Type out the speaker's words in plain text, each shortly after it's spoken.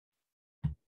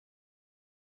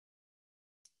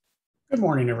Good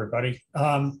morning, everybody.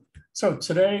 So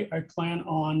today I plan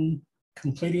on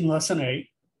completing lesson 8,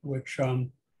 which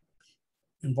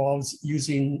involves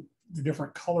using the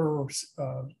different color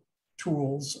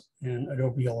tools in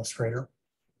Adobe Illustrator.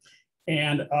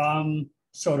 And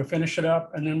so to finish it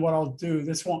up, and then what I'll do,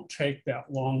 this won't take that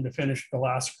long to finish the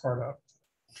last part up.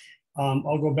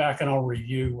 I'll go back and I'll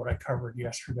review what I covered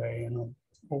yesterday in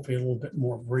hopefully a little bit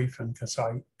more brief and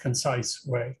concise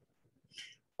way.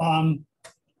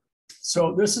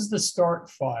 So this is the start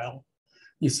file.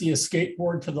 You see a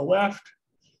skateboard to the left.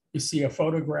 You see a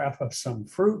photograph of some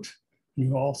fruit. And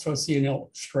you also see an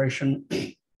illustration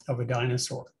of a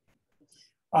dinosaur.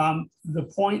 The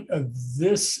point of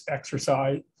this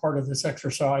exercise, part of this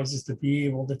exercise, is to be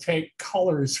able to take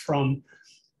colors from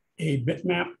a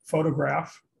bitmap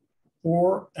photograph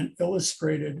or an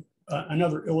illustrated,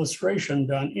 another illustration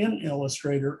done in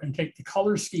Illustrator, and take the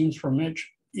color schemes from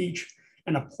each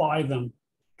and apply them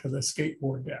to the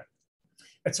skateboard deck.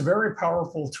 It's a very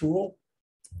powerful tool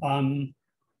to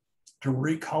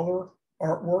recolor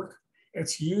artwork.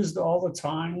 It's used all the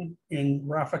time in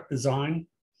graphic design.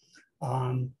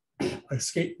 A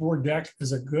skateboard deck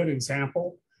is a good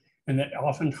example, and that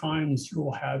oftentimes you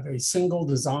will have a single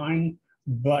design,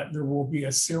 but there will be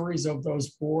a series of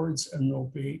those boards and there'll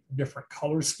be different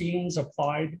color schemes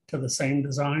applied to the same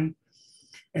design.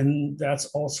 And that's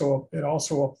also, it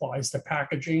also applies to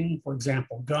packaging, for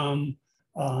example, gum,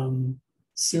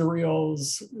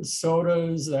 cereals,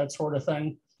 sodas, that sort of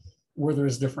thing, where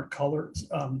there's different colors,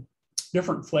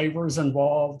 different flavors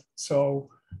involved. So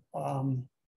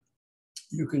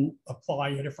you can apply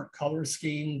a different color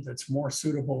scheme that's more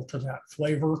suitable to that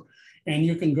flavor. And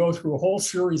you can go through a whole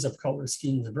series of color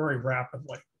schemes very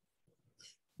rapidly.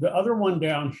 The other one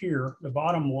down here, the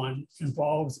bottom one,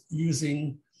 involves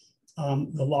using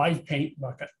the live paint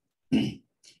bucket.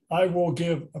 I will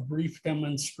give a brief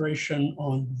demonstration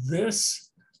on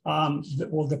this that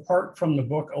will depart from the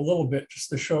book a little bit, just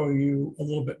to show you a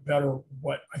little bit better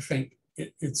what I think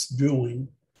it's doing.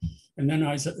 And then,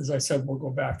 as I said, we'll go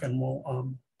back and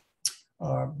we'll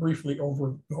briefly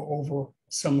go over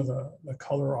some of the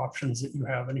color options that you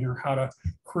have in here, how to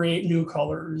create new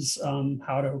colors,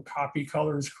 how to copy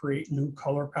colors, create new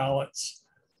color palettes,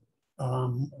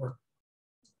 or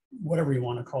whatever you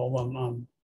want to call them,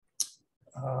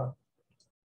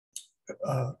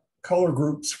 color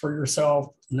groups for yourself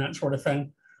and that sort of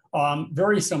thing.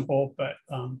 Very simple, but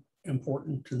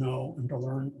important to know and to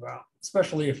learn about,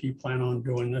 especially if you plan on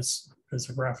doing this as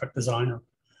a graphic designer.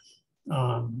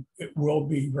 It will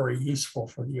be very useful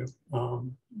for you,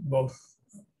 both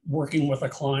working with a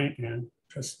client and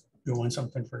just doing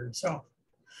something for yourself.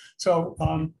 So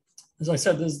as I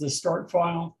said, this is the start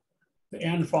file. The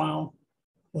end file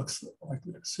looks like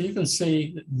this. So you can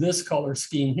see that this color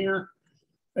scheme here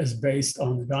is based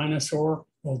on the dinosaur.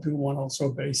 We'll do one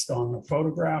also based on the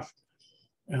photograph,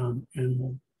 and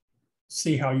we'll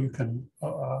see how you can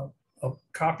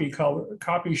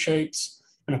copy shapes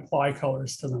and apply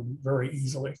colors to them very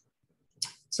easily.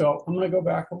 So I'm going to go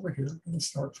back over here to the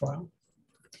start file.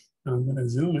 I'm going to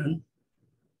zoom in.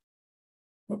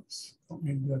 Whoops, don't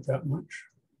need to do it that much.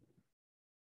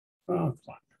 Oh,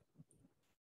 fine.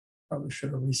 Probably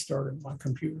should have restarted my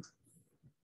computer.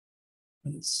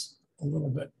 And it's a little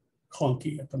bit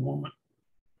clunky at the moment.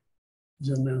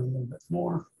 Zoom in a little bit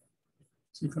more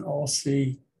so you can all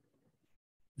see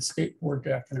the skateboard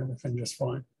deck and everything just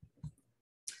fine.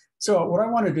 So what I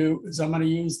want to do is I'm going to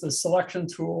use the selection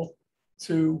tool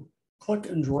to click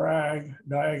and drag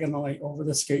diagonally over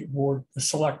the skateboard to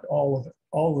select all of it,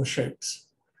 all the shapes.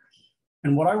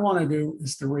 And what I want to do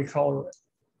is to recolor it.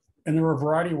 And there are a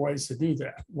variety of ways to do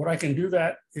that. What I can do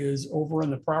that is over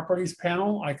in the properties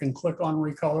panel, I can click on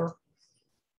recolor,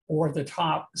 or at the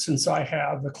top, since I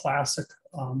have the classic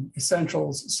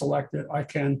essentials selected, I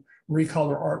can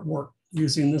recolor artwork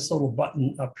using this little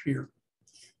button up here.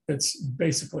 It's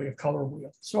basically a color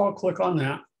wheel. So I'll click on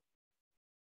that.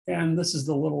 And this is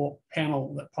the little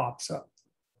panel that pops up.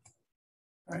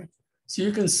 Right? So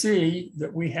you can see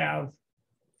that we have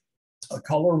a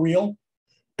color wheel.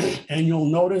 And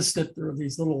you'll notice that there are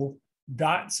these little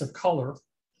dots of color.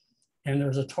 And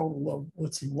there's a total of,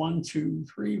 let's see, 1, 2,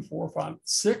 3, 4, 5,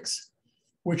 6,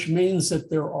 which means that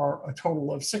there are a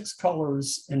total of 6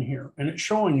 colors in here. And it's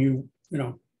showing you,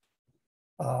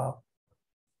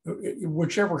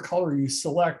 whichever color you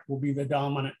select will be the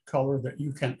dominant color that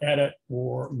you can edit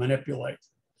or manipulate.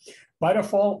 By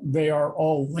default, they are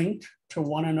all linked to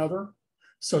one another.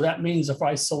 So that means if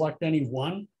I select any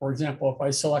one, for example, if I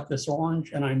select this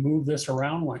orange and I move this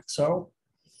around like so,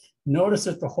 notice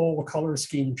that the whole color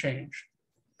scheme changed.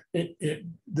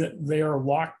 they are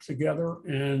locked together,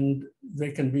 and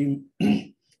they can be,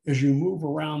 as you move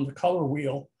around the color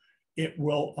wheel, it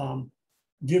will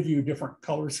give you different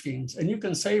color schemes. And you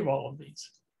can save all of these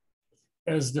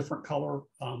as different color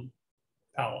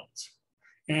palettes.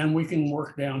 And we can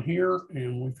work down here,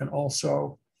 and we can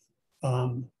also,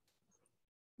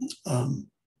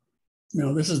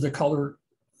 this is the color,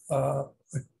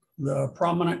 the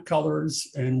prominent colors,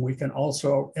 and we can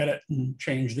also edit and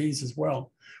change these as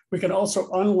well. We can also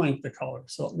unlink the color.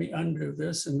 So let me undo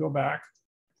this and go back.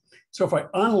 So if I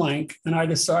unlink and I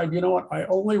decide, you know what, I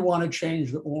only want to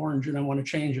change the orange and I want to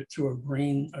change it to a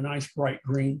green, a nice bright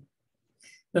green,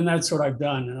 then that's what I've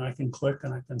done. And I can click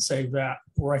and I can save that,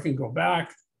 or I can go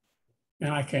back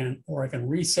and I can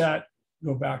reset,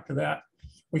 go back to that.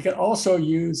 We can also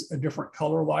use a different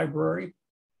color library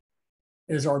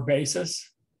as our basis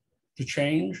to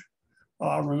change.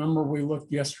 Remember, we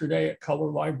looked yesterday at color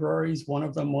libraries. One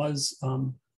of them was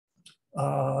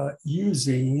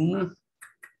using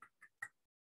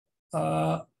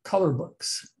color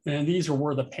books. And these are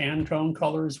where the Pantone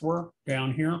colors were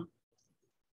down here.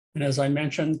 And as I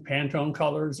mentioned, Pantone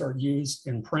colors are used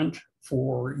in print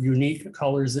for unique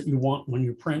colors that you want when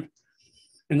you print.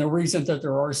 And the reason that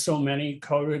there are so many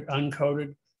coded,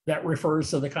 uncoated, that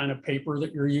refers to the kind of paper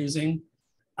that you're using.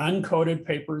 Uncoated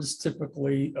papers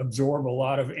typically absorb a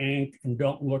lot of ink and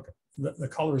don't look, the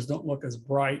colors don't look as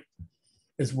bright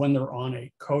as when they're on a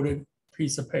coated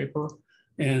piece of paper.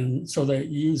 And so they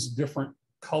use different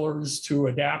colors to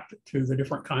adapt to the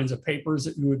different kinds of papers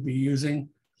that you would be using.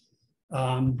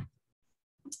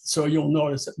 So you'll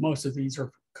notice that most of these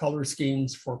are color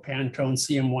schemes for Pantone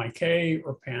CMYK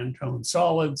or Pantone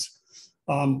solids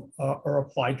are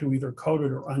applied to either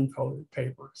coated or uncoated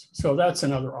papers. So that's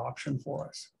another option for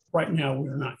us. Right now,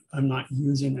 I'm not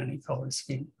using any color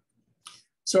scheme.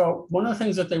 So one of the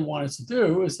things that they want us to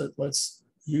do is that let's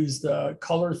use the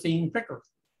color theme picker.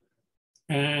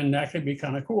 And that could be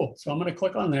kind of cool. So I'm going to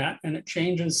click on that, and it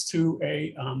changes to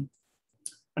an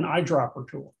eyedropper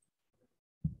tool.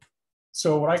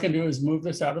 So what I can do is move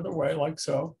this out of the way like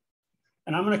so.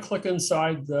 And I'm going to click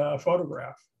inside the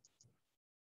photograph.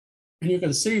 And you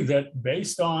can see that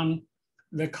based on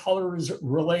the colors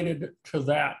related to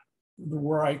that,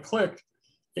 where I clicked,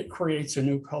 it creates a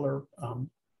new color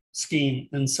scheme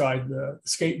inside the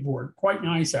skateboard. Quite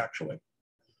nice, actually.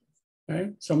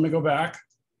 Okay, so I'm going to go back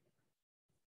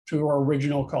to our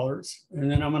original colors. And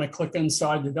then I'm going to click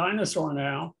inside the dinosaur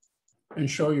now and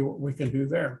show you what we can do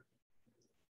there.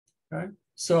 Okay,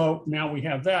 so now we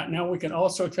have that. Now we can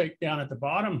also take down at the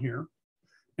bottom here,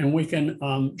 and we can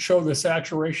show the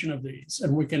saturation of these,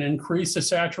 and we can increase the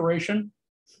saturation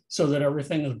so that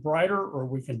everything is brighter, or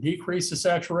we can decrease the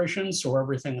saturation so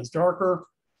everything is darker.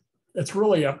 It's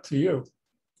really up to you.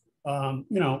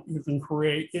 You can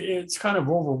create, it's kind of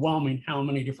overwhelming how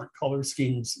many different color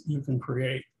schemes you can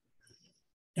create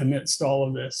amidst all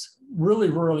of this. Really,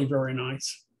 really very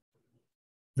nice.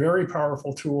 Very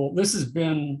powerful tool. This has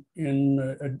been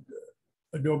in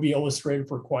Adobe Illustrator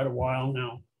for quite a while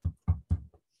now.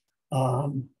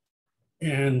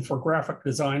 And for graphic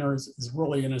designers, is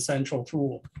really an essential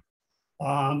tool.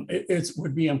 It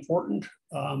would be important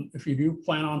if you do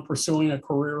plan on pursuing a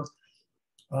career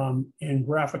in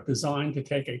graphic design to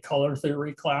take a color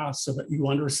theory class so that you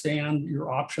understand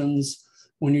your options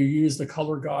when you use the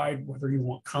color guide, whether you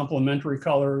want complementary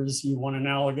colors, you want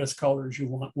analogous colors, you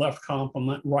want left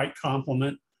complement, right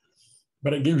complement,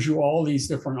 but it gives you all these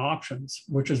different options,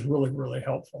 which is really, really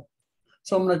helpful.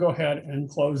 So I'm going to go ahead and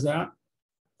close that.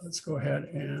 Let's go ahead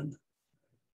and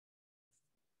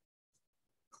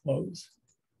close.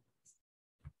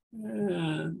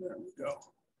 And there we go.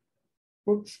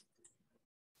 Whoops.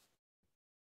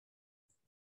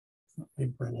 Let me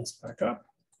bring this back up.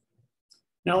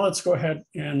 Now let's go ahead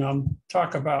and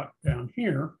talk about down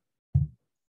here,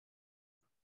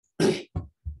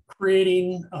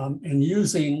 creating and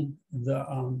using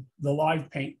the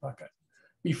live paint bucket.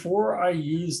 Before I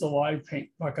use the live paint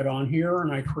bucket on here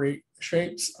and I create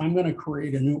shapes, I'm going to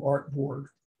create a new artboard.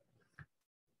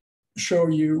 Show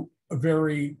you a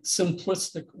very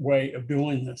simplistic way of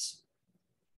doing this.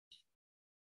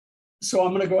 So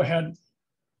I'm going to go ahead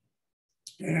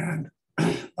and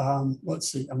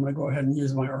let's see, I'm going to go ahead and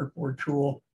use my artboard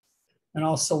tool, and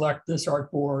I'll select this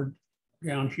artboard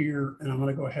down here, and I'm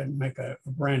going to go ahead and make a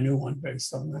brand new one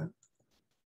based on that.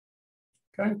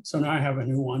 Okay, so now I have a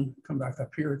new one. Come back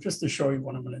up here just to show you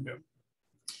what I'm going to do.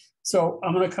 So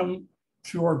I'm going to come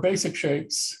to our basic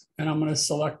shapes, and I'm going to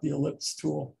select the ellipse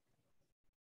tool,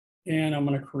 and I'm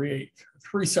going to create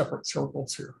 3 separate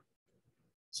circles here.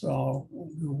 So we'll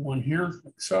do one here,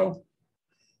 like so.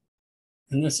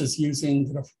 And this is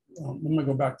using I'm going to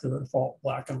go back to the default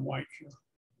black and white here.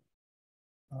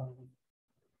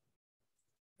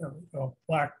 There we go,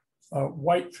 black,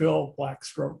 white fill, black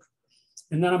stroke.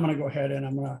 And then I'm going to go ahead and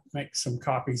I'm going to make some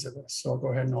copies of this. So I'll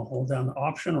go ahead and I'll hold down the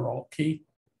Option or Alt key.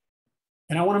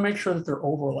 And I want to make sure that they're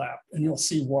overlapped, and you'll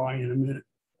see why in a minute.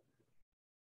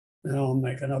 And I'll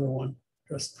make another one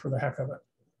just for the heck of it.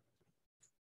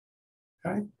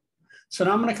 Okay. So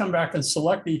now I'm going to come back and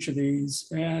select each of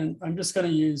these, and I'm just going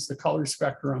to use the color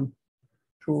spectrum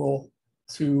tool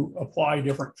to apply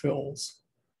different fills.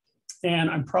 And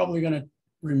I'm probably going to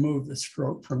remove the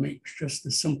stroke from each just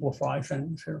to simplify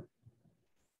things here.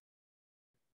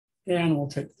 And we'll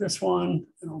take this one,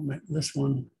 and I'll make this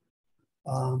one,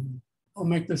 I'll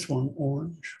make this one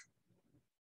orange.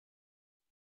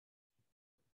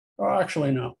 Oh,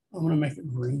 actually, no, I'm going to make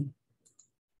it green.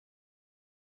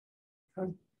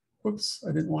 Okay. Whoops,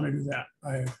 I didn't want to do that.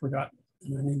 I forgot,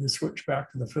 and I need to switch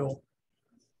back to the fill.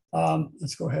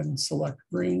 Let's go ahead and select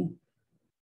green.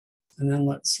 And then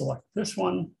let's select this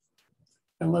one.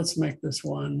 And let's make this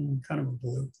one kind of a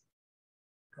blue.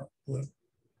 Dark blue.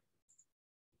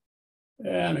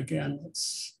 And again,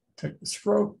 let's take the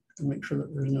stroke and make sure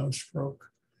that there's no stroke.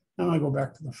 And I go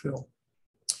back to the fill.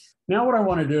 Now what I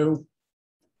want to do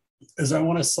is I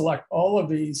want to select all of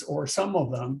these or some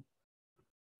of them.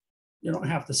 You don't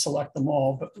have to select them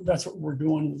all, but that's what we're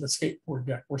doing with the skateboard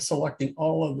deck. We're selecting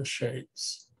all of the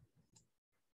shapes.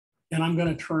 And I'm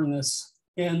going to turn this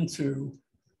into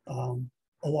a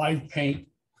live paint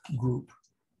group.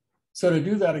 So to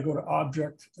do that, I go to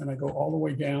Object and I go all the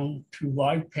way down to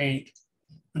Live Paint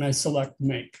and I select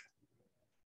Make.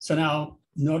 So now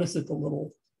notice that the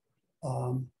little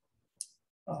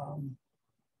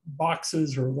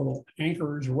boxes or little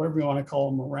anchors or whatever you want to call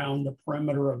them around the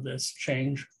perimeter of this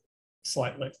change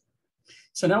slightly.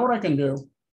 So now what I can do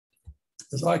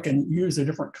is I can use a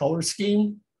different color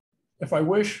scheme if I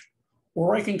wish,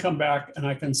 or I can come back and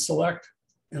I can select,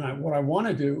 and what I want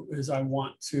to do is I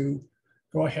want to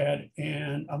go ahead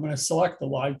and I'm going to select the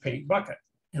live paint bucket.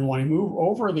 And when I move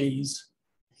over these,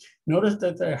 notice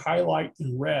that they highlight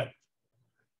in red.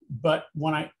 But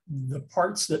when the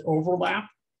parts that overlap,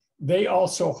 they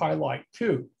also highlight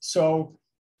too. So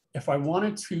if I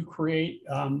wanted to create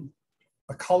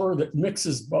a color that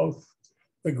mixes both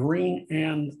the green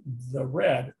and the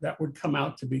red, that would come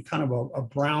out to be kind of a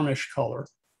brownish color.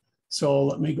 So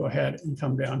let me go ahead and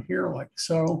come down here like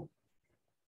so.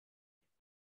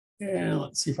 And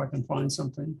let's see if I can find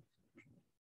something.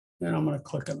 And I'm going to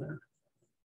click on there.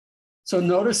 So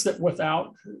notice that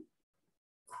without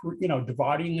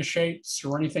dividing the shapes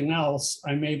or anything else,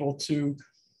 I'm able to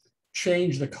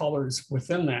change the colors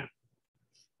within that.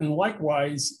 And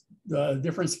likewise, the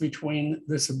difference between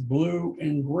this blue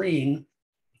and green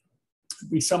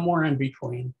would be somewhere in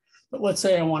between. But let's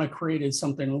say I want to create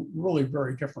something really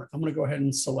very different. I'm going to go ahead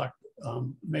and select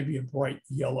maybe a bright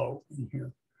yellow in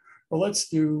here. Well, let's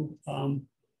do, you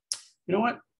know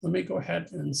what? Let me go ahead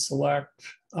and select,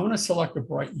 I'm going to select a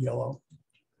bright yellow.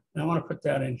 And I want to put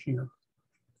that in here.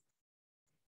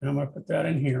 And I'm going to put that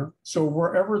in here. So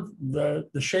wherever the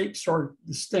shapes are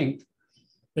distinct,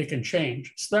 they can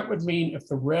change. So that would mean if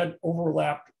the red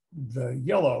overlapped the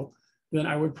yellow, then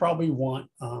I would probably want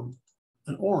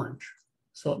an orange.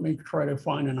 So let me try to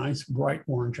find a nice bright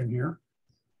orange in here.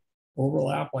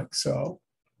 Overlap like so.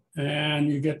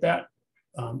 And you get that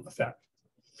effect.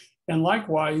 And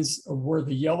likewise, where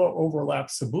the yellow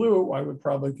overlaps the blue, I would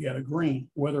probably get a green.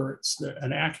 Whether it's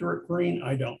an accurate green,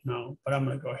 I don't know. But I'm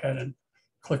going to go ahead and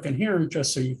click in here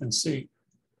just so you can see.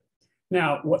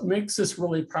 Now, what makes this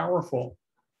really powerful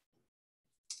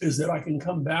is that I can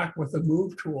come back with the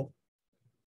Move tool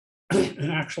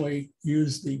and actually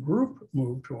use the Group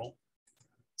Move tool.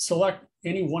 Select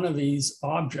any one of these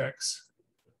objects.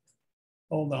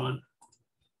 Hold on.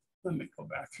 Let me go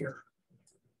back here.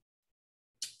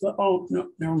 Oh, no,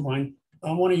 never mind.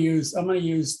 I'm going to use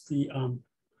the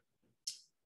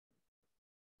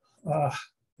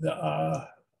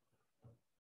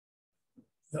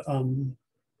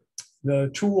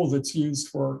tool that's used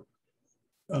for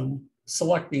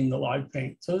selecting the live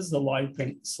paint. So this is the live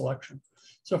paint selection.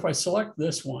 So if I select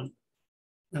this one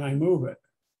and I move it,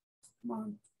 come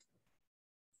on,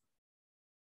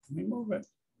 let me move it.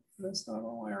 That's not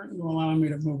allowing me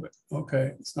to move it.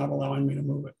 Okay, it's not allowing me to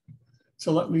move it.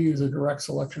 So let me use a direct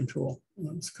selection tool.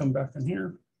 Let's come back in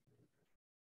here.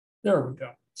 There we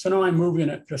go. So now I'm moving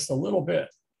it just a little bit.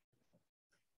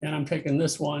 And I'm taking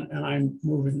this one and I'm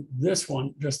moving this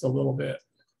one just a little bit.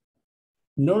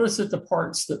 Notice that the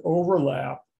parts that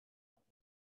overlap,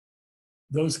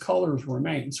 those colors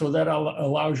remain. So that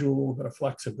allows you a little bit of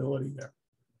flexibility there.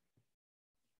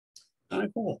 Kind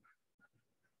of cool.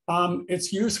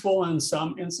 It's useful in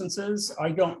some instances. I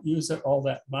don't use it all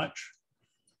that much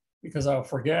because I'll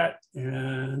forget,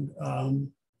 and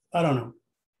I don't know.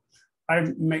 I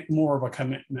make more of a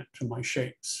commitment to my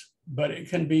shapes, but it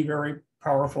can be very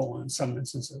powerful in some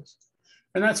instances.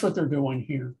 And that's what they're doing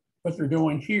here. What they're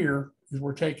doing here is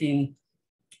we're taking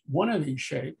one of these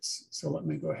shapes. So let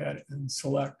me go ahead and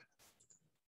select.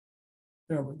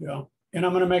 There we go. And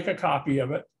I'm going to make a copy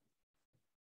of it.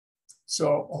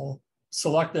 So I'll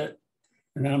select it,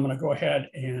 and then I'm going to go ahead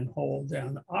and hold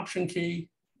down the Option key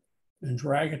and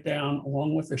drag it down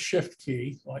along with the Shift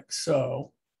key, like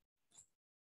so.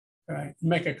 Okay,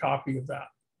 make a copy of that.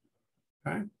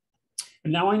 Okay,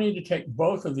 and now I need to take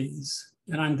both of these,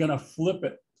 and I'm going to flip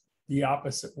it the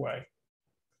opposite way.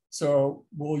 So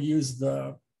we'll use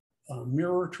the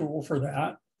mirror tool for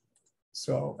that.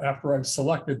 So after I've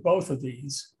selected both of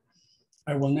these,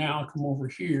 I will now come over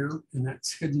here, and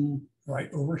that's hidden right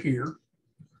over here.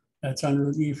 That's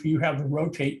underneath. If you have the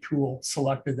rotate tool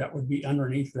selected, that would be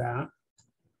underneath that.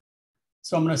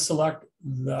 So I'm going to select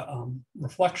the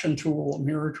reflection tool,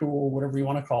 mirror tool, whatever you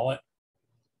want to call it.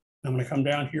 I'm going to come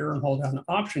down here and hold down the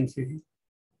Option key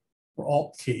or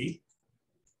Alt key.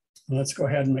 And let's go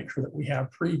ahead and make sure that we have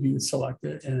preview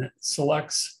selected, and it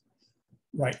selects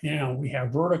right now. We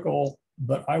have vertical,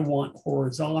 but I want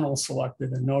horizontal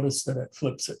selected, and notice that it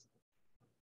flips it.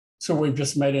 So we've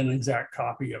just made an exact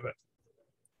copy of it.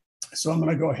 So I'm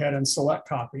going to go ahead and select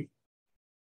copy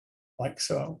like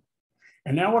so.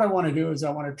 And now what I want to do is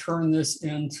I want to turn this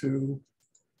into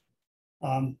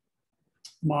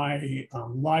my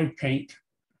live paint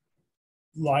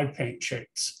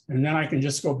shapes. And then I can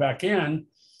just go back in,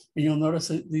 and you'll notice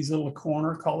that these little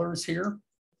corner colors here,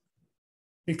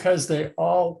 because they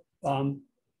all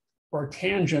are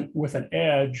tangent with an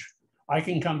edge, I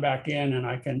can come back in and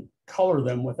I can color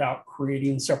them without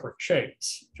creating separate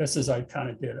shapes, just as I kind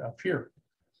of did up here.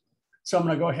 So I'm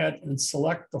going to go ahead and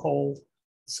select the whole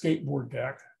skateboard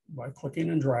deck by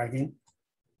clicking and dragging.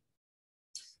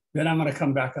 Then I'm going to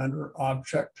come back under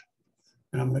Object,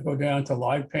 and I'm going to go down to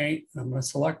Live Paint, and I'm going to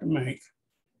select Make.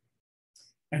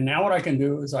 And now what I can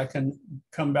do is I can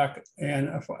come back, and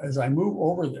as I move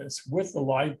over this with the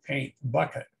Live Paint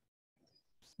bucket,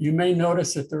 you may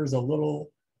notice that there's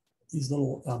these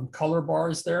little color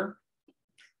bars there.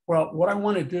 Well, what I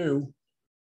want to do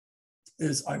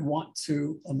is I'm going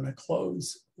to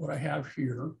close what I have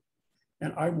here,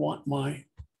 and I want my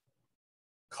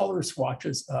color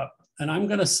swatches up, and I'm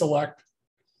going to select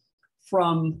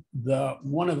from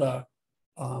one of the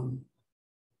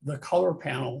color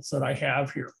panels that I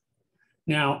have here.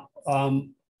 Now,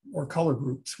 or color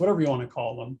groups, whatever you want to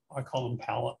call them. I call them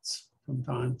palettes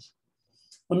sometimes.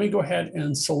 Let me go ahead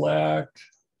and select.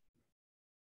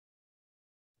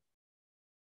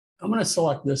 I'm going to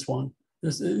select this one.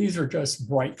 These are just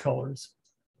bright colors.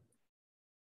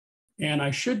 And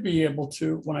I should be able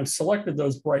to, when I've selected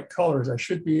those bright colors, I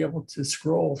should be able to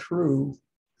scroll through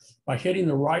by hitting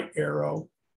the right arrow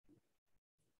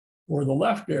or the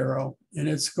left arrow, and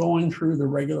it's going through the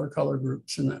regular color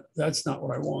groups, and that's not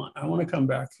what I want. I want to come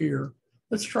back here.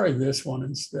 Let's try this one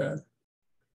instead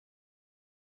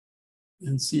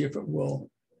and see if it will.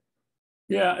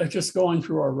 Yeah, it's just going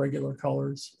through our regular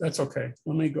colors. That's okay.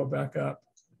 Let me go back up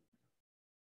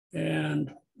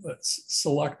and let's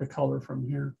select a color from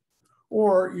here.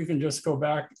 Or you can just go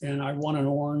back, and I want an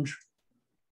orange.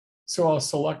 So I'll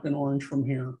select an orange from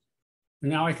here. And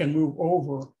now I can move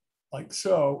over like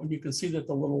so, and you can see that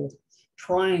the little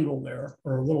triangle there,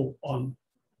 or a little,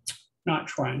 not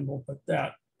triangle, but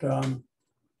that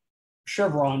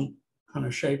chevron kind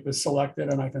of shape is selected,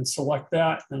 and I can select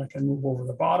that, and I can move over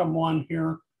the bottom one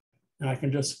here, and I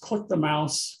can just click the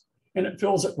mouse, and it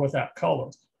fills it with that color.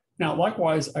 Now,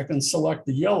 likewise, I can select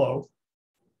the yellow,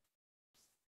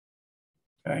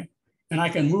 okay, and I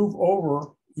can move over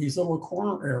these little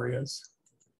corner areas,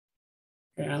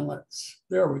 and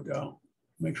there we go.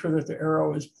 Make sure that the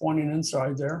arrow is pointing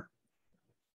inside there.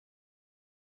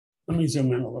 Let me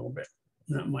zoom in a little bit.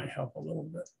 That might help a little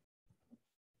bit.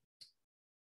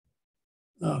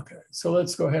 Okay, so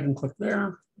let's go ahead and click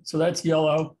there. So that's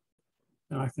yellow,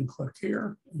 and I can click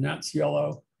here, and that's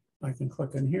yellow. I can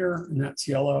click in here, and that's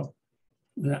yellow,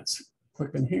 and that's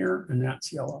click in here, and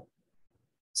that's yellow.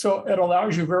 So it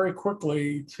allows you very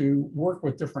quickly to work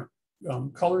with different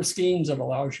color schemes. It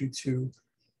allows you to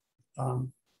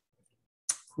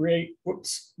create,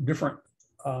 different,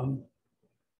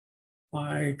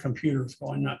 my computer's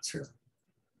going nuts here.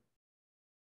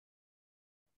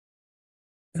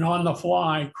 And on the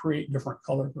fly, create different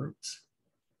color groups.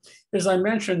 As I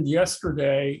mentioned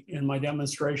yesterday in my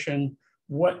demonstration,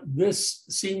 what this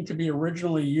seemed to be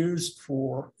originally used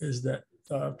for is that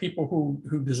people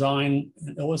who design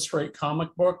and illustrate comic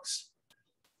books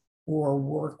or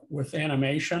work with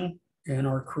animation and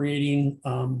are creating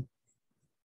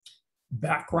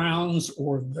backgrounds,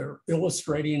 or they're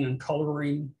illustrating and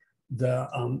coloring the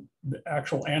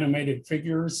actual animated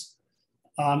figures.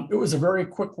 It was a very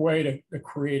quick way to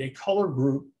create a color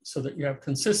group so that you have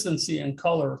consistency in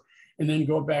color, and then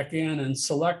go back in and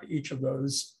select each of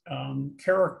those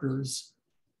characters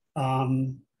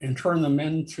and turn them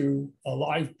into a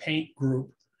live paint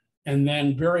group. And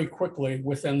then very quickly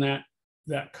within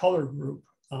that color group,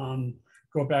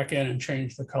 go back in and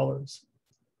change the colors.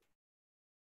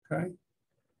 Okay.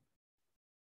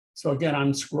 So again,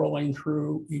 I'm scrolling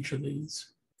through each of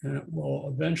these, and it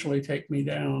will eventually take me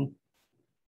down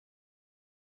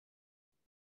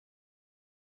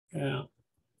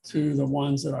to the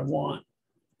ones that I want.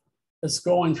 It's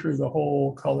going through the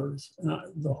whole colors,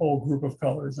 the whole group of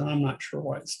colors, and I'm not sure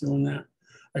why it's doing that.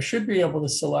 I should be able to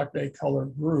select a color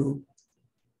group,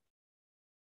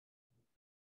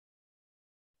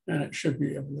 and it should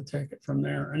be able to take it from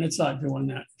there. And it's not doing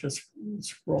that, just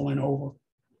scrolling over.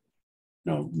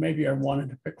 No, maybe I wanted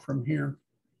to pick from here.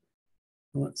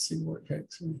 Let's see where it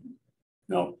takes me.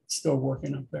 No, it's still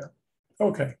working up there.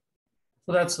 Okay,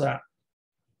 so that's that.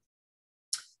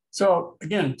 So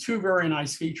again, two very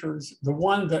nice features. The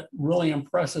one that really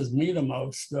impresses me the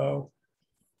most, though,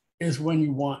 is when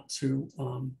you want to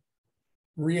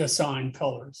reassign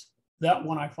colors. That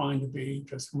one I find to be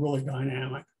just really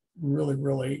dynamic, really,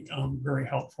 really very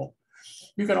helpful.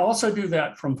 You can also do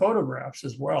that from photographs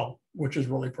as well, which is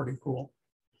really pretty cool.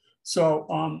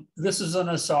 So this is an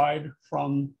aside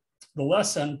from the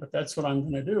lesson, but that's what I'm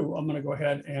going to do. I'm going to go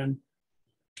ahead and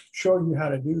show you how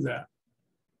to do that.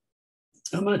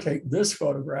 I'm going to take this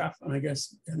photograph, and I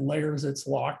guess in layers it's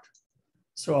locked.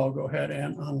 So I'll go ahead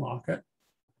and unlock it.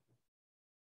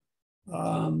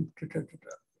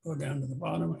 Go down to the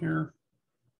bottom here.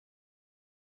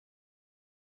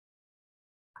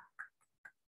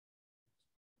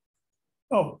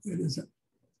 Oh, it isn't.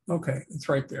 Okay, it's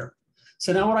right there.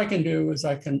 So now what I can do is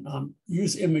I can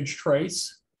use image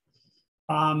trace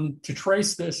to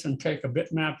trace this and take a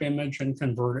bitmap image and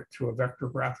convert it to a vector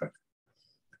graphic.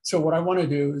 So what I want to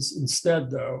do is instead,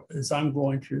 though, is I'm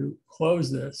going to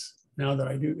close this. Now that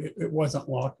I do, it wasn't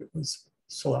locked, it was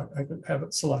select. I could have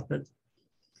it selected.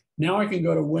 Now I can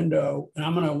go to Window, and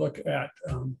I'm going to look at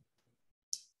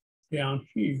down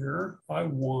here. I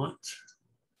want,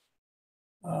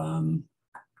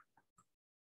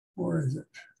 where is it?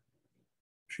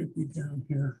 Should be down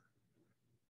here.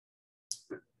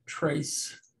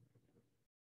 Trace.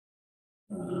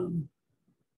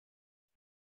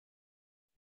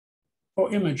 Oh,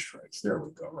 image trace. There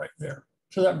we go, right there.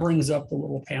 So that brings up the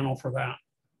little panel for that.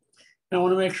 Now I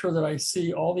want to make sure that I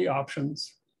see all the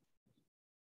options.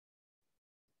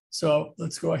 So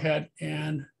let's go ahead,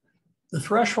 and the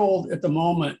threshold at the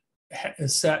moment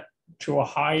is set to a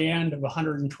high end of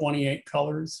 128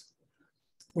 colors.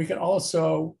 We can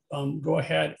also go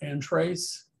ahead and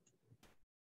trace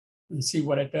and see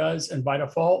what it does. And by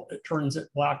default, it turns it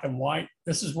black and white.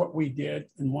 This is what we did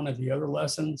in one of the other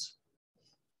lessons.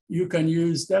 You can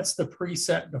use, that's the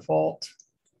preset default.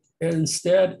 And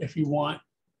instead, if you want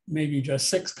maybe just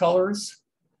 6 colors,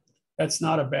 that's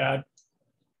not a bad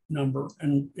number.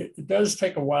 And it does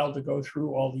take a while to go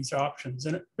through all these options,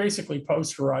 and it basically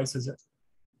posterizes it.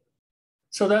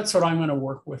 So that's what I'm going to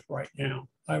work with right now.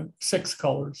 I have 6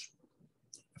 colors.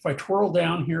 If I twirl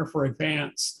down here for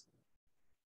advanced,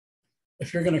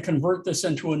 if you're going to convert this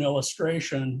into an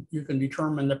illustration, you can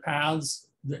determine the paths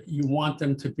that you want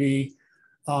them to be.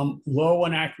 Low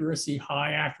in accuracy,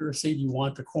 high accuracy. Do you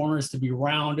want the corners to be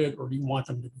rounded, or do you want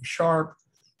them to be sharp?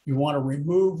 You want to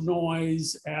remove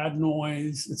noise, add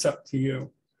noise, it's up to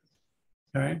you.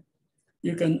 Okay.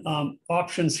 You can,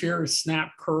 options here is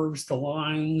snap curves to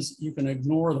lines. You can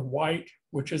ignore the white,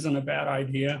 which isn't a bad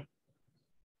idea.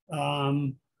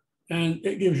 And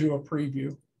it gives you a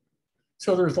preview.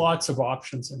 So there's lots of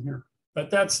options in here, but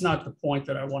that's not the point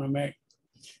that I want to make.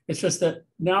 It's just that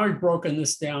now I've broken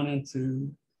this down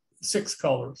into 6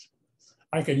 colors.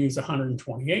 I could use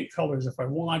 128 colors if I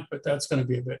want, but that's going to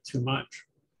be a bit too much.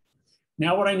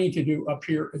 Now what I need to do up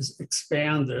here is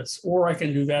expand this, or I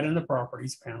can do that in the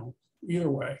properties panel.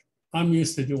 Either way, I'm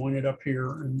used to doing it up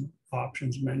here in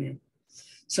options menu.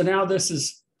 So now this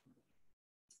is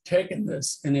taken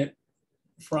this and it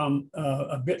from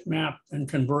a bitmap and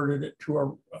converted it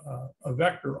to a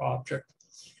vector object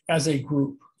as a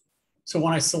group. So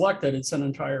when I select it, it's an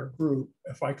entire group.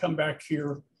 If I come back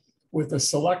here with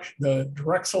the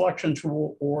direct selection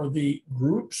tool or the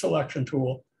group selection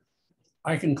tool,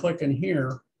 I can click in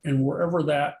here, and wherever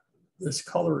that this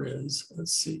color is.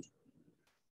 Let's see.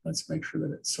 Let's make sure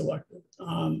that it's selected.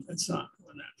 It's not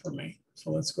doing that for me.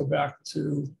 So let's go back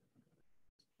to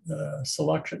the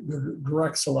selection, the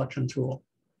direct selection tool.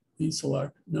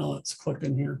 Deselect. Now let's click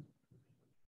in here.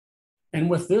 And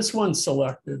with this one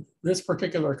selected, this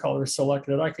particular color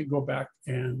selected, I could go back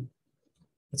and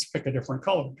let's pick a different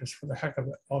color just for the heck of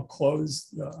it. I'll close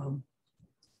the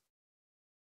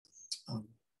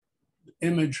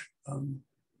image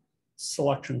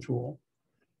selection tool.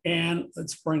 And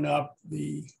let's bring up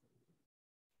the,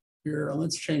 here, and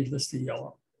let's change this to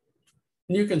yellow.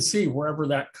 And you can see wherever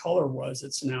that color was,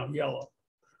 it's now yellow.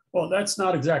 Well, that's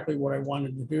not exactly what I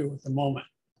wanted to do at the moment.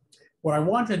 What I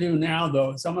want to do now,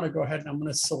 though, is I'm going to go ahead and I'm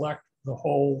going to select the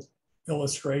whole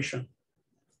illustration.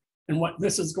 And what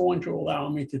this is going to allow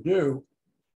me to do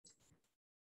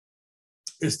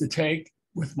is to take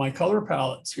with my color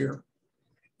palettes here,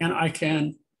 and I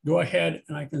can go ahead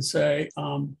and I can say,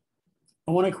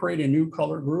 I want to create a new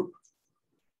color group.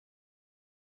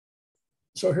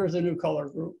 So here's a new color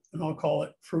group, and I'll call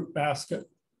it fruit basket.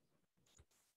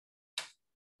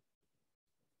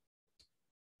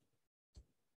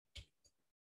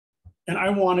 And I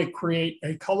want to create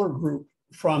a color group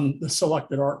from the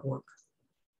selected artwork.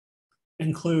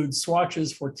 Include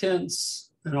swatches for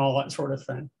tints and all that sort of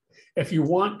thing. If you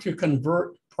want to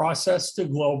convert process to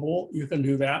global, you can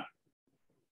do that.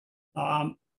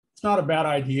 It's not a bad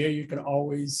idea. You can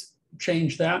always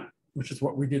change that, which is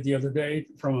what we did the other day,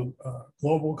 from a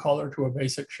global color to a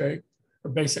basic shape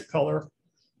or basic color.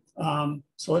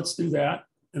 So let's do that.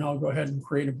 And I'll go ahead and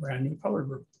create a brand new color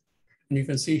group. And you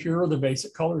can see here are the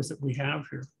basic colors that we have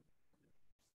here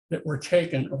that were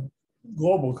taken, or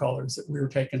global colors that we were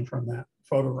taken from that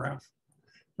photograph.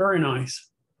 Very nice.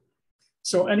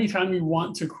 So anytime you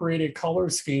want to create a color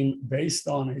scheme based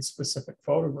on a specific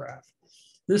photograph,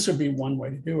 this would be one way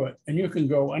to do it. And you can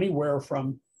go anywhere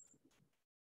from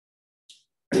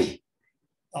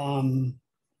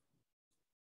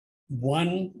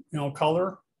one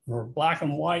color or black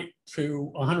and white to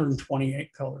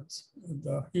 128 colors,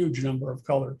 the huge number of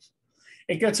colors.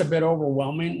 It gets a bit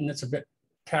overwhelming and it's a bit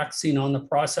taxing on the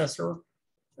processor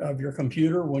of your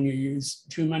computer when you use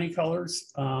too many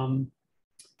colors.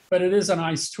 But it is a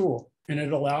nice tool, and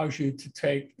it allows you to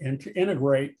take and to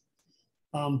integrate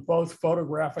both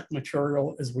photographic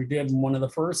material, as we did in one of the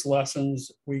first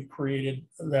lessons. We created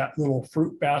that little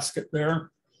fruit basket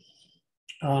there.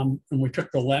 And we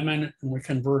took the lemon and we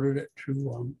converted it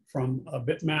to from a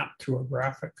bitmap to a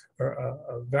graphic or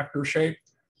a vector shape,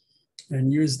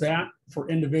 and use that for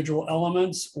individual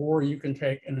elements, or you can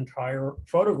take an entire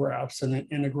photographs and then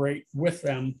integrate with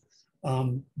them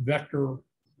vector-based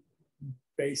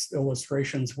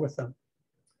illustrations with them.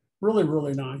 Really,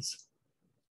 really nice.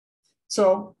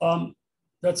 So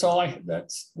that's all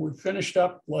we finished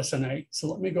up lesson 8. So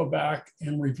let me go back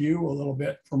and review a little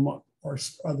bit from what our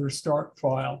other start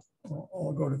file.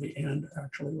 I'll go to the end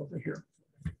actually over here.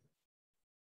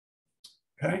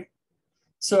 Okay.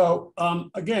 So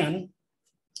again,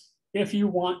 if you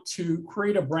want to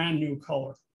create a brand new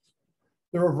color,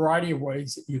 there are a variety of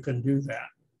ways that you can do that.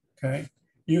 Okay.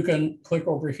 You can click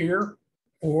over here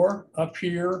or up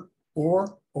here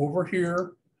or over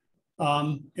here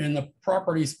in the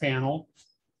properties panel.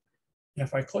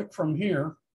 If I click from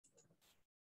here,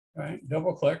 okay,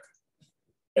 double click,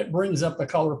 it brings up the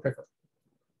color picker.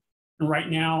 And right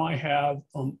now I have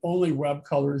only web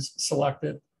colors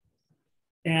selected.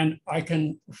 And I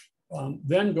can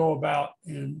then go about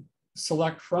and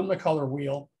select from the color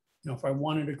wheel. If I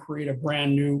wanted to create a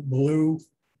brand new blue,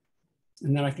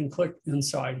 and then I can click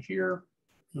inside here.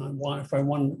 And if I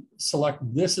want to select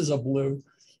this as a blue,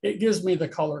 it gives me the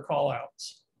color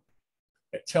callouts.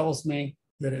 It tells me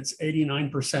that it's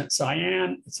 89%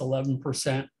 cyan, it's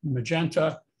 11%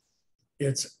 magenta,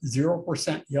 it's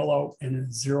 0% yellow, and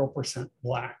it's 0%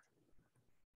 black.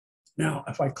 Now,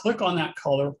 if I click on that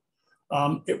color,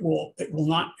 it will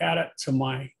not add it to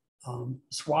my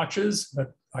swatches,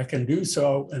 but I can do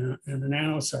so in a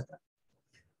nanosecond.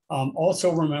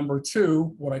 Also remember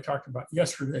too, what I talked about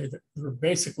yesterday, that there are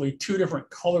basically 2 different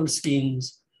color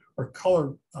schemes or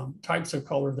color types of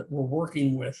color that we're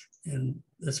working with in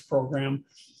this program.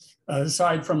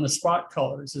 Aside from the spot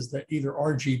colors, is that either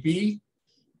RGB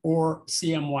or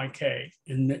CMYK,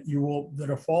 and that the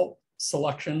default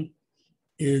selection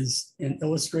is in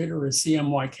Illustrator is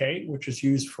CMYK, which is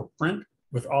used for print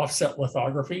with offset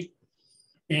lithography.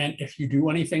 And if you do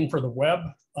anything for the web,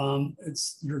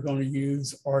 you're going to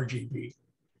use RGB.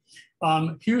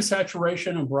 Hue,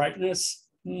 saturation, and brightness,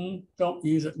 don't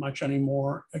use it much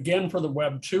anymore. Again, for the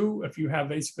web too, if you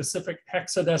have a specific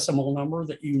hexadecimal number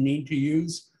that you need to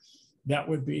use, that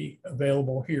would be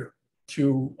available here.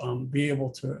 to be able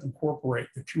to incorporate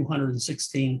the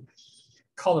 216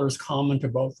 colors common to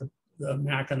both the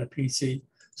Mac and the PC.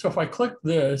 So if I click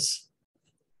this,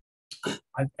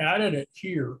 I've added it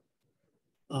here.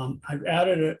 I've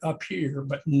added it up here,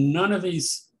 but none of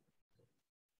these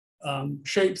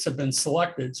shapes have been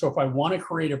selected. So if I want to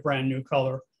create a brand new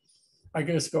color, I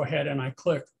can just go ahead and I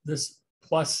click this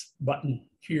plus button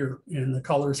here in the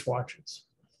color swatches.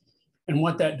 And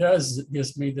what that does is it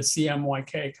gives me the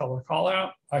CMYK color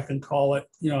callout. I can call it,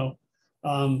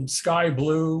 sky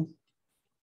blue.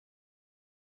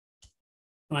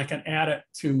 And I can add it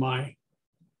to my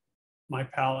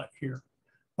palette here.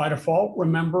 By default,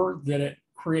 remember that it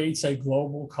creates a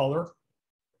global color.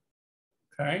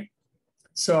 Okay.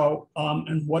 So,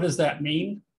 and what does that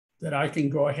mean? That I can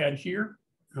go ahead here,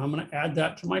 and I'm going to add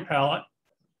that to my palette.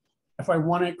 If I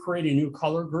want to create a new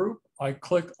color group, I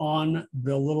click on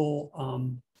the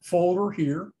little folder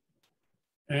here,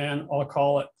 and I'll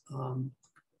call it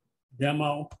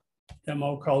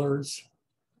demo colors.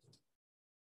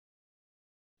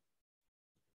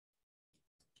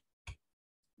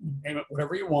 Name it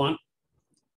whatever you want.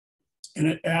 And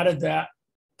it added that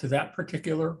to that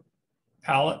particular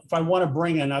palette. If I want to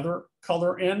bring another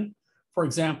color in, for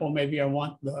example, maybe I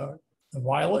want the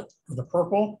violet or the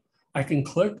purple, I can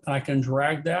click and I can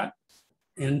drag that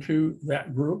into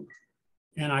that group.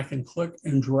 And I can click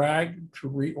and drag to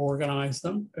reorganize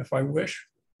them if I wish.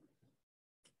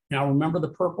 Now remember, the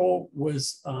purple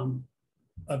was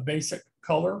a basic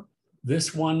color.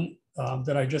 This one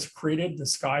that I just created, the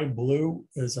sky blue,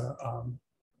 is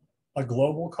a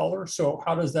global color. So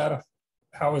how is that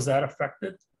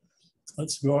affected?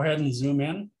 Let's go ahead and zoom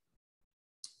in.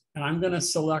 And I'm going to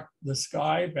select the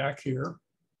sky back here.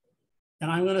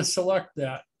 And I'm going to select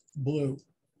that blue.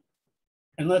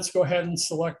 And let's go ahead and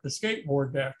select the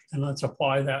skateboard deck and let's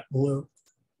apply that blue.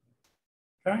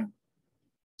 Okay.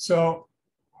 So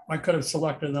I could have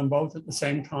selected them both at the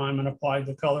same time and applied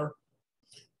the color.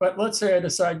 But let's say I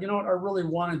decide, you know what, I really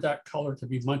wanted that color to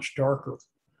be much darker.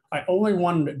 I only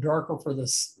wanted it darker for the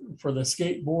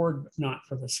skateboard, not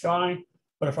for the sky.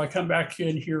 But if I come back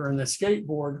in here in the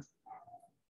skateboard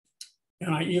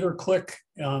and I either click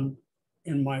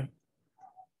in my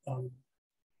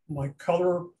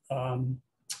color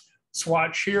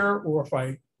swatch here, or if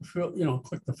I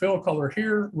click the fill color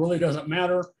here, really doesn't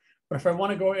matter. But if I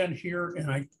want to go in here and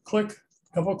I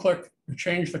double click to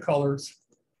change the colors,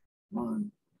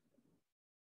 come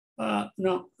on.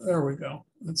 No, there we go.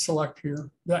 Let's select here.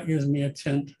 That gives me a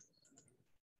tint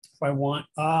if I want.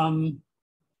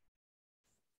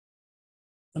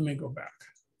 Let me go back.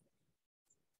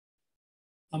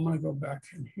 I'm going to go back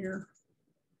in here.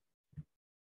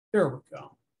 There we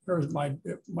go. There's my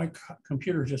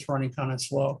computer's just running kind of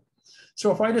slow.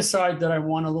 So if I decide that I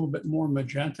want a little bit more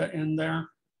magenta in there,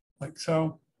 like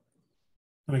so,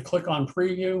 and I click on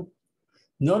preview,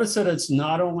 notice that it's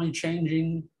not only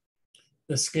changing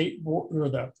the skateboard or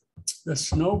the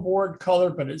snowboard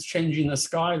color, but it's changing the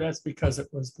sky. That's because it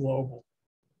was global.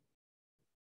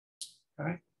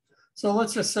 Okay. So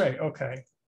let's just say, okay,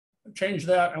 change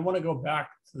that. I want to go back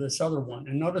to this other one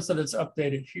and notice that it's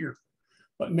updated here.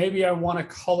 But maybe I want a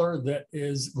color that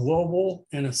is global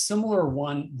and a similar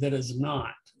one that is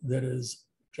not, that is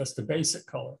just a basic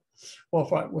color.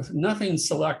 Well, with nothing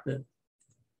selected,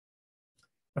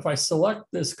 if I select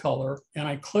this color and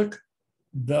I click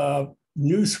the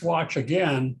new swatch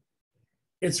again,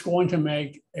 it's going to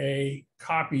make a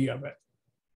copy of it.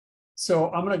 So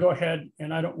I'm going to go ahead,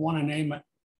 and I don't want to name it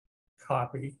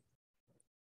copy,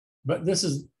 but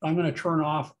I'm going to turn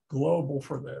off global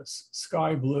for this,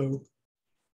 sky blue,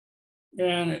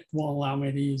 and it won't allow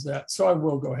me to use that. So I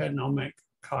will go ahead and I'll make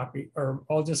copy, or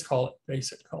I'll just call it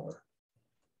basic color.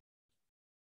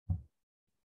 It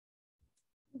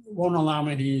won't allow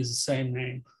me to use the same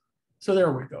name. So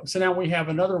there we go. So now we have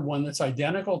another one that's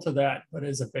identical to that, but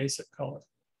is a basic color.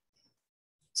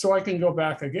 So I can go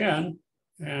back again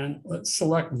and let's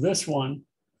select this one.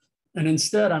 And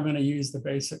instead, I'm going to use the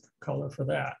basic color for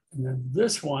that. And then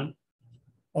this one,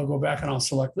 I'll go back and I'll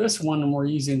select this one, and we're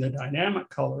using the dynamic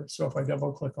color. So if I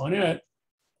double click on it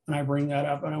and I bring that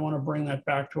up, and I want to bring that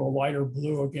back to a lighter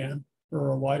blue again, or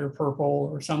a lighter purple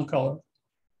or some color,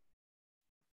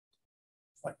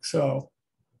 like so.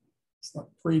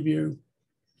 Select preview.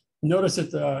 Notice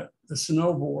that the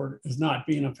snowboard is not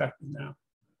being affected now.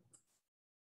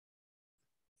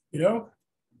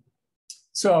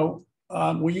 So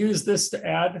we use this to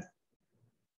add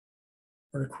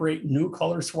or to create new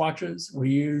color swatches. We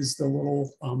use the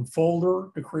little folder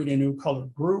to create a new color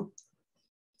group.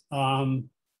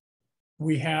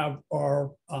 We have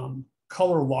our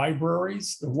color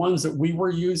libraries, the ones that we were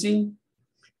using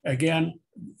Again,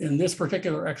 in this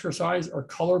particular exercise are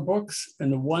color books,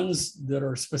 and the ones that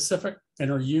are specific and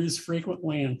are used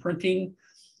frequently in printing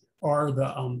are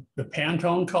the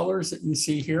Pantone colors that you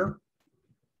see here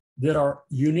that are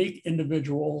unique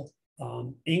individual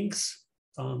inks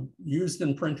used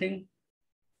in printing.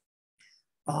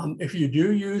 If you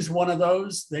do use one of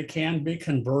those, they can be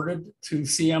converted to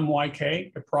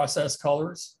CMYK, to process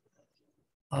colors.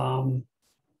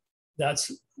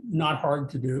 That's not hard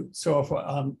to do. So if,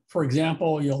 for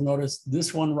example, you'll notice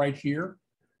this one right here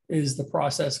is the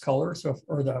process color, so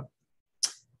or the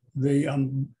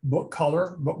book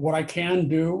color. But what I can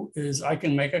do is I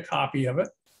can make a copy of it,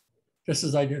 just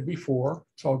as I did before.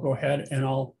 So I'll go ahead and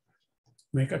I'll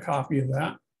make a copy of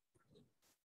that.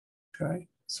 Okay,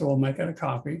 so we'll make it a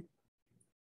copy.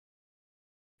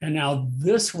 And now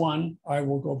this one, I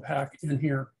will go back in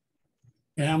here.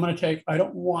 And I'm going to take, I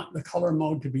don't want the color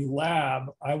mode to be lab.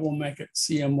 I will make it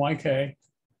CMYK.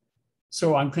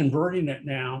 So I'm converting it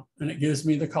now, and it gives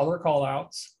me the color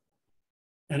callouts.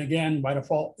 And again, by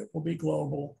default, it will be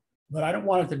global, but I don't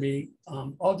want it to be,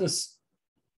 I'll just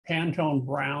Pantone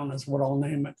brown is what I'll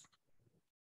name it.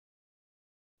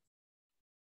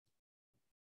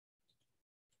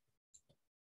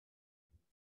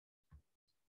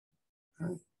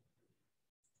 Okay.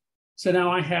 So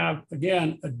now I have,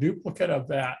 again, a duplicate of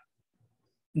that.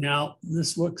 Now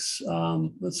this looks,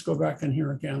 let's go back in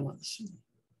here again. Let's see.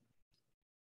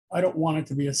 I don't want it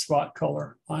to be a spot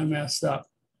color. I messed up.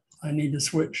 I need to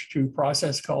switch to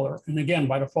process color. And again,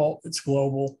 by default, it's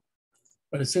global.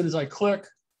 But as soon as I click,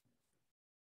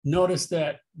 notice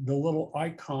that the little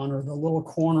icon or the little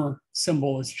corner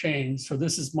symbol has changed. So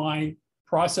this is my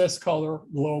process color,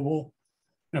 global.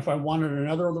 And if I wanted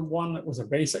another one that was a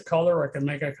basic color, I can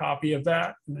make a copy of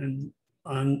that and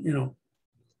then,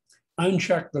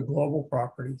 uncheck the global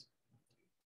properties.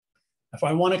 If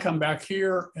I want to come back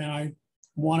here and I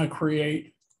want to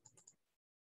create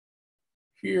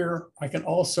here, I can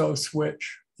also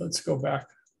switch. Let's go back.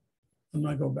 I'm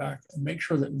going to go back and make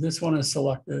sure that this one is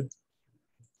selected.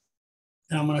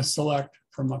 And I'm going to select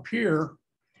from up here.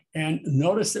 And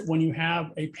notice that when you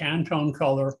have a Pantone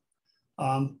color,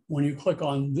 when you click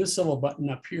on this little button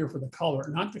up here for the color,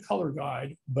 not the color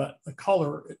guide, but the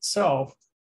color itself,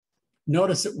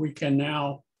 notice that we can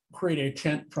now create a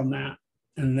tint from that.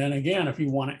 And then again, if you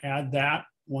want to add that,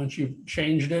 once you've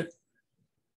changed it,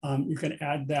 you can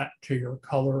add that to your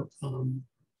color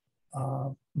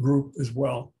group as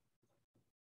well.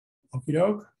 Okie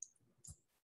doke.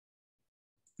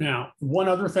 Now, one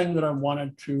other thing that I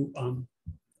wanted to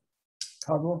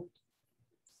cover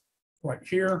right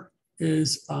here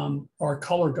is our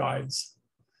color guides.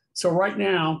 So right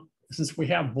now, since we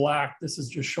have black, this is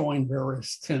just showing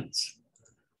various tints.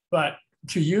 But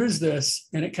to use this,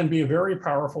 and it can be a very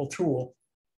powerful tool,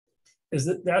 is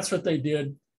that that's what they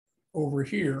did over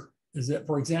here, is that,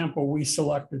 for example, we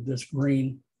selected this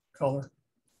green color.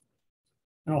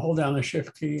 And I'll hold down the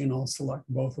Shift key and I'll select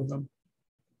both of them.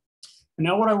 And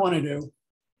now what I want to do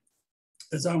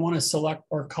is I want to select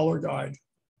our color guide.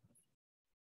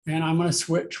 And I'm going to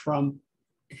switch from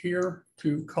here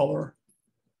to color.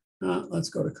 Let's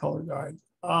go to color guide.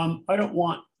 I don't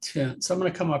want tint, so I'm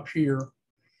going to come up here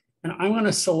and I'm going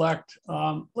to select,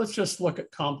 let's just look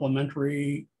at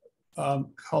complementary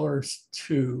colors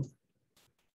 2.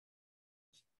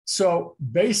 So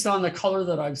based on the color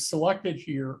that I've selected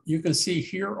here, you can see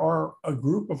here are a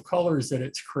group of colors that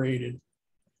it's created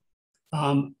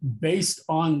based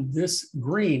on this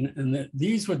green, and that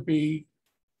these would be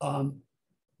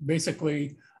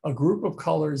basically a group of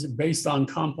colors based on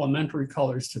complementary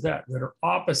colors to that are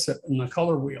opposite in the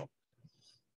color wheel.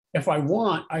 If I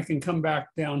want, I can come back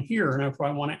down here, and if I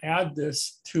want to add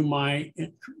this to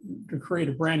to create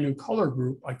a brand new color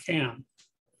group, I can.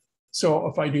 So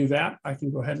if I do that, I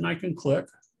can go ahead and I can click.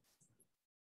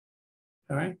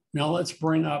 All right, now let's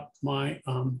bring up my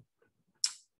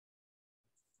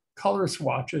color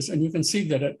swatches, and you can see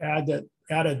that it added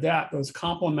those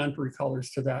complementary colors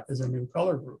to that as a new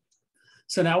color group.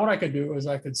 So now what I could do is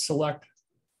I could select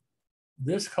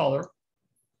this color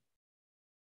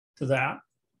to that.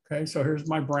 Okay, so here's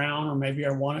my brown, or maybe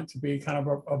I want it to be kind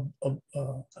of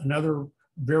another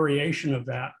variation of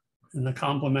that in the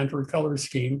complementary color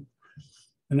scheme.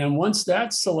 And then once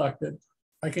that's selected,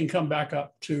 I can come back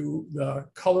up to the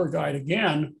color guide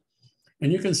again,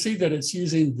 and you can see that it's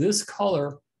using this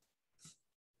color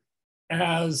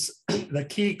as the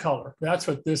key color. That's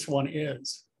what this one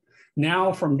is.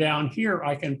 Now from down here,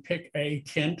 I can pick a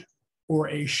tint or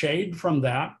a shade from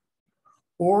that,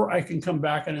 or I can come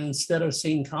back and instead of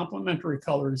seeing complementary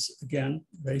colors again,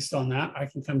 based on that, I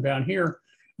can come down here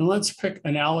and let's pick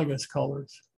analogous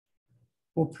colors.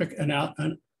 we'll pick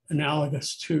an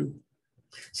analogous to.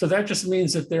 So that just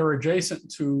means that they're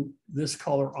adjacent to this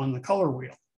color on the color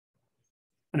wheel.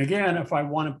 And again, if I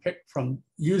want to pick from,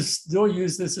 still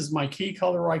use this as my key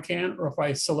color, I can, or if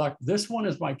I select this one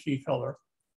as my key color,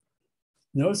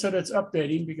 notice that it's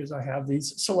updating because I have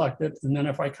these selected. And then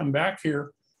if I come back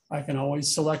here, I can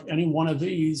always select any one of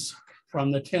these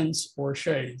from the tints or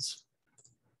shades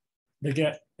to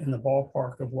get in the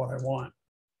ballpark of what I want.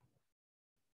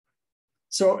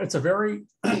 So it's a very,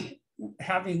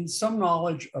 having some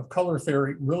knowledge of color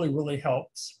theory really, really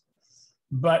helps.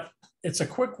 But it's a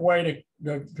quick way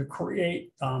to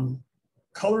create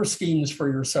color schemes for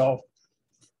yourself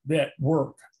that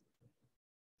work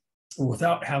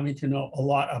without having to know a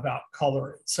lot about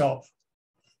color itself.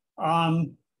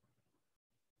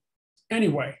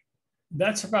 Anyway,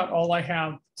 that's about all I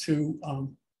have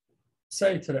to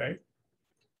say today.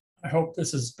 I hope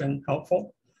this has been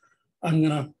helpful. I'm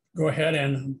going to go ahead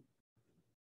and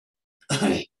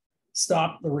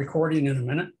stop the recording in a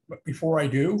minute. But before I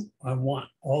do, I want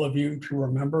all of you to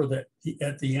remember that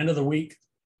at the end of the week,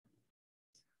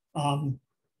 the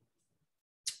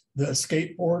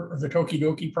skateboard or the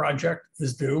Tokidoki project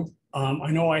is due.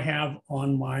 I know I have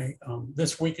on my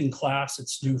This Week in Class,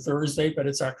 it's due Thursday, but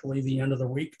it's actually the end of the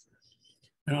week.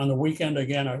 And on the weekend,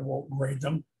 again, I will grade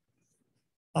them.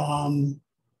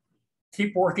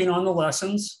 Keep working on the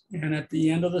lessons. And at the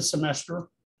end of the semester,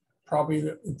 probably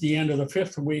at the end of the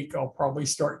 5th week, I'll probably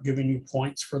start giving you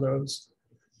points for those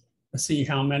to see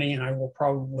how many, and I will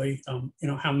probably,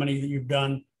 how many that you've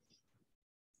done.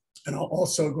 And I'll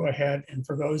also go ahead, and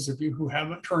for those of you who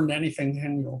haven't turned anything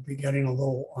in, you'll be getting a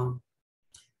little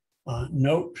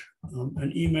note,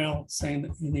 an email saying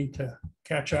that you need to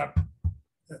catch up.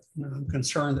 I'm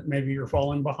concerned that maybe you're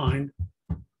falling behind.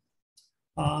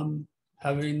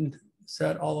 Having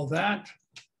said all of that,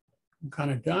 I'm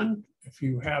kind of done. If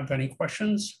you have any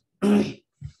questions,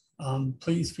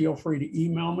 please feel free to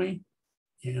email me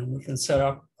and we can set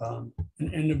up an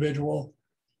individual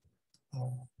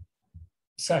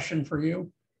session for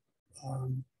you.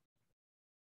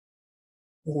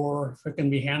 Or if it can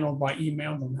be handled by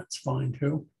email, then that's fine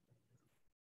too.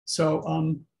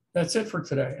 So that's it for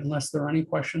today, unless there are any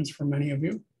questions from any of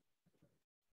you.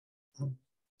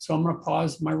 So I'm going to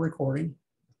pause my recording.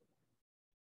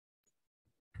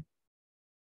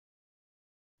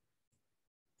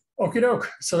 Okie doke.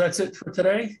 So that's it for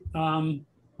today.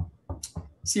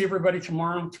 See everybody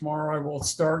tomorrow. Tomorrow I will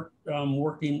start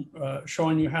working,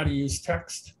 showing you how to use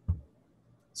text.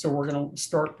 So we're going to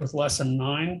start with lesson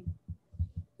 9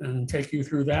 and take you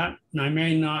through that. And I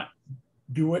may not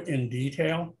do it in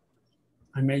detail.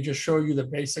 I may just show you the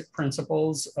basic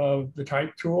principles of the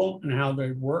type tool and how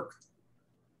they work.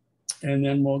 And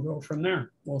then we'll go from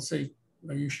there. We'll see.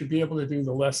 You should be able to do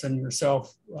the lesson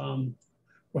yourself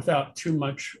without too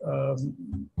much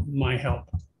my help.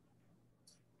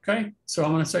 Okay, so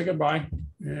I'm going to say goodbye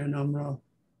and I'm going to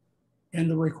end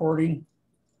the recording